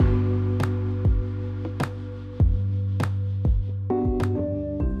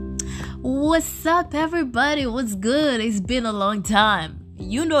What's up, everybody? What's good? It's been a long time.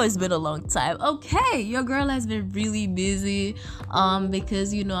 You know it's been a long time. Okay, your girl has been really busy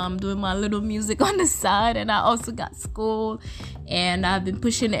because I'm doing my little music on the side, and I also got school, and I've been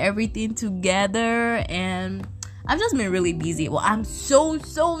pushing everything together, and I've just been really busy. Well, I'm so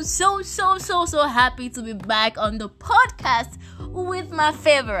happy to be back on the podcast with my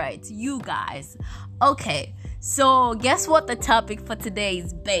favorites, you guys. Okay, so guess what the topic for today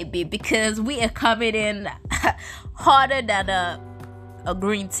is, baby? Because we are coming in harder than a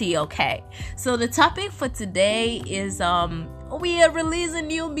green tea, okay? So the topic for today is we are releasing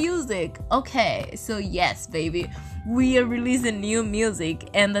new music. Okay, so yes, baby, we are releasing new music,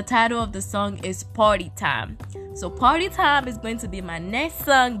 and the title of the song is Party Time. So Party Time is going to be my next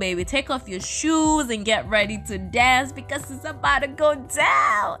song, baby. Take off your shoes and get ready to dance because it's about to go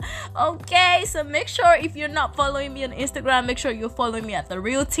down. Okay, so make sure if you're not following me on Instagram, make sure you're following me at The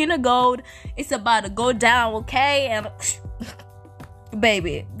Real Tina Gold. It's about to go down, okay? And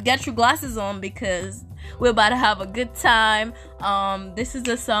baby, get your glasses on because we're about to have a good time. This is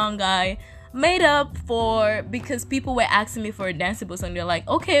a song I made up because people were asking me for a danceable song. They're like,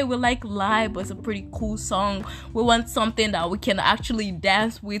 okay, we like live, but it's a pretty cool song. We want something that we can actually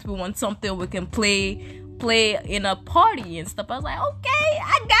dance with. We want something we can play in a party and stuff. I was like, okay,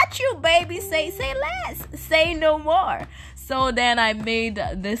 I got you, baby. Say less, say no more. So then I made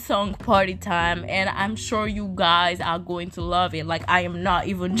this song Party Time, and I'm sure you guys are going to love it. Like, I am not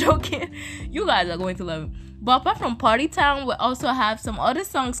even joking. You guys are going to love it. But apart from Party Time, we also have some other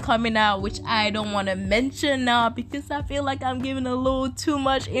songs coming out, which I don't want to mention now because I feel like I'm giving a little too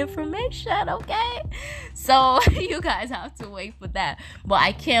much information, okay? So you guys have to wait for that. But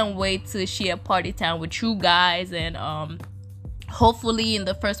I can't wait to share Party Time with you guys, and hopefully in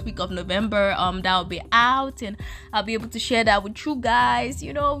the first week of November, that'll be out, and I'll be able to share that with you guys.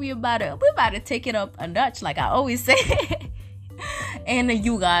 We're about to take it up a notch, like I always say. And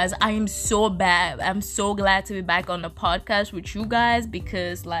you guys, I'm so glad to be back on the podcast with you guys,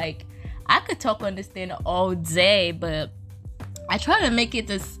 because like I could talk on this thing all day, but I try to make it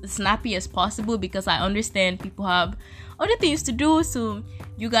as snappy as possible because I understand people have other things to do. So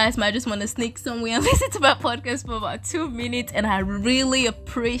you guys might just want to sneak somewhere and listen to my podcast for about 2 minutes, and I really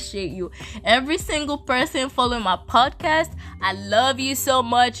appreciate you. Every single person following my podcast, I love you so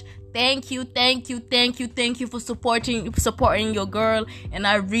much. Thank you for supporting your girl, and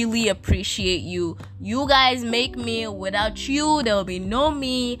I really appreciate you. You guys make me. Without you, there will be no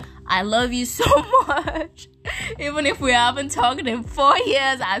me. I love you so much. Even if we haven't talked in 4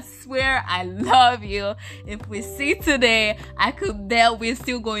 years, I swear I love you. If we see today, I could bet we're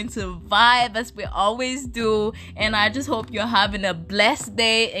still going to vibe as we always do. And I just hope you're having a blessed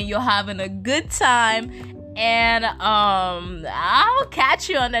day and you're having a good time. And I'll catch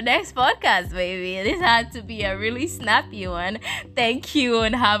you on the next podcast, baby. This had to be a really snappy one. Thank you,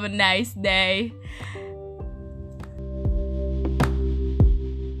 and have a nice day.